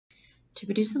To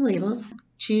produce the labels,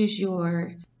 choose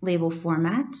your label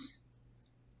format,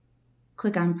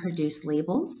 click on Produce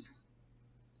Labels.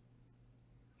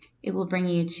 It will bring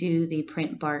you to the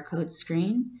Print Barcode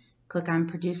screen. Click on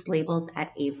Produce Labels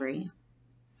at Avery.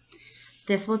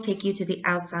 This will take you to the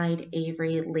outside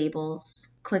Avery labels.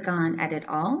 Click on Edit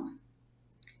All.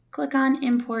 Click on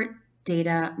Import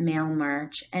Data Mail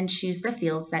Merge and choose the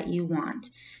fields that you want.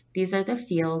 These are the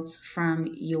fields from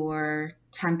your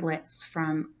templates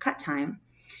from CutTime.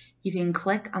 You can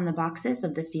click on the boxes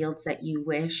of the fields that you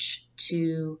wish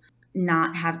to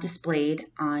not have displayed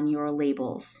on your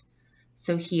labels.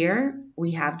 So here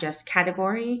we have just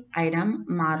category, item,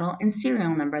 model, and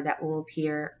serial number that will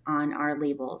appear on our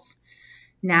labels.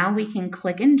 Now we can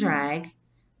click and drag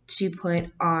to put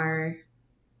our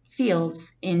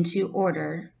fields into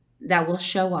order that will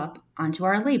show up onto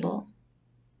our label.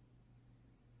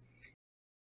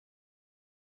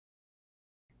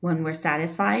 When we're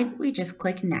satisfied, we just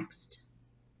click Next.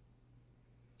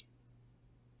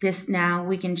 This now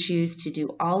we can choose to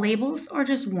do all labels or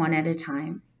just one at a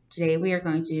time. Today we are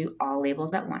going to do all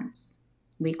labels at once.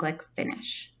 We click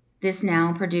Finish. This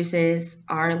now produces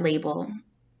our label.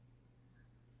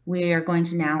 We are going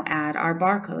to now add our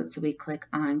barcode. So we click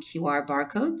on QR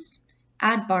Barcodes,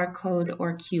 Add Barcode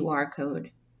or QR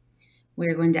Code.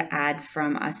 We're going to add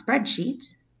from a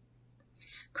spreadsheet.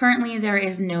 Currently there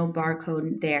is no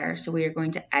barcode there, so we are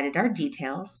going to edit our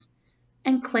details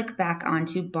and click back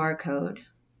onto Barcode.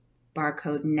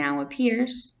 Barcode now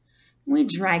appears. We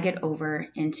drag it over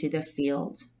into the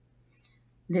field.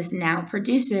 This now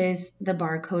produces the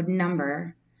barcode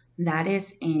number that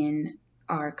is in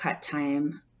our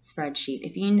CutTime spreadsheet.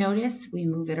 If you notice, we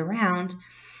move it around,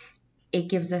 it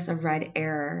gives us a red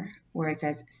error where it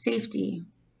says safety.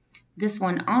 This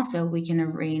one also, we can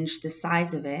arrange the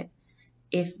size of it.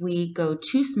 If we go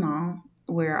too small,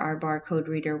 where our barcode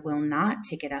reader will not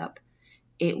pick it up,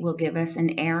 it will give us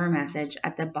an error message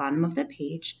at the bottom of the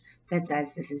page that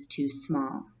says this is too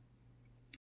small.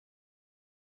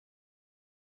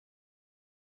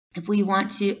 If we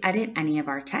want to edit any of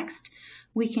our text,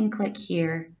 we can click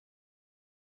here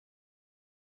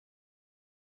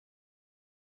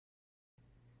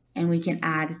and we can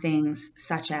add things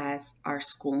such as our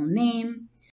school name,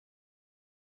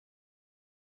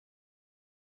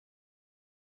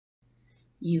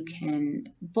 you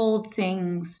can bold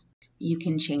things, you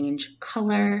can change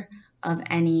color of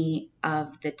any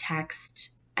of the text,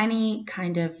 any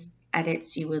kind of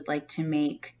edits you would like to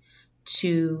make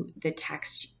to the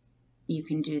text, you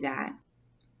can do that.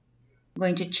 I'm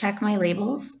going to check my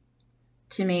labels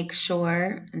to make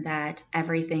sure that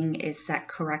everything is set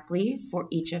correctly for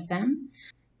each of them.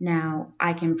 Now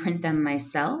I can print them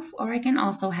myself, or I can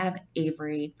also have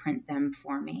Avery print them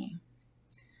for me.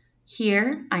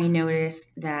 Here I notice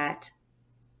that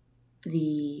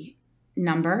the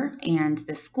number and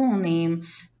the school name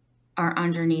are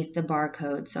underneath the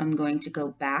barcode, so I'm going to go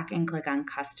back and click on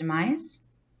Customize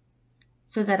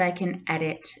so that I can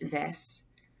edit this.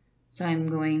 So I'm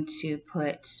going to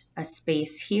put a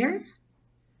space here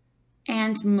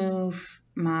and move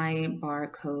my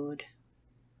barcode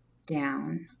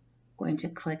down. I'm going to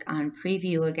click on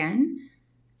Preview again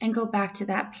and go back to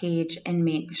that page and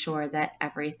make sure that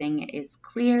everything is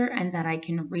clear and that I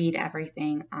can read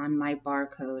everything on my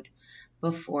barcode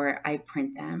before I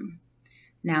print them.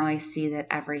 Now I see that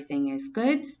everything is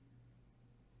good.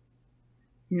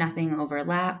 Nothing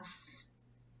overlaps.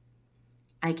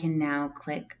 I can now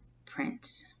click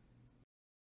Print.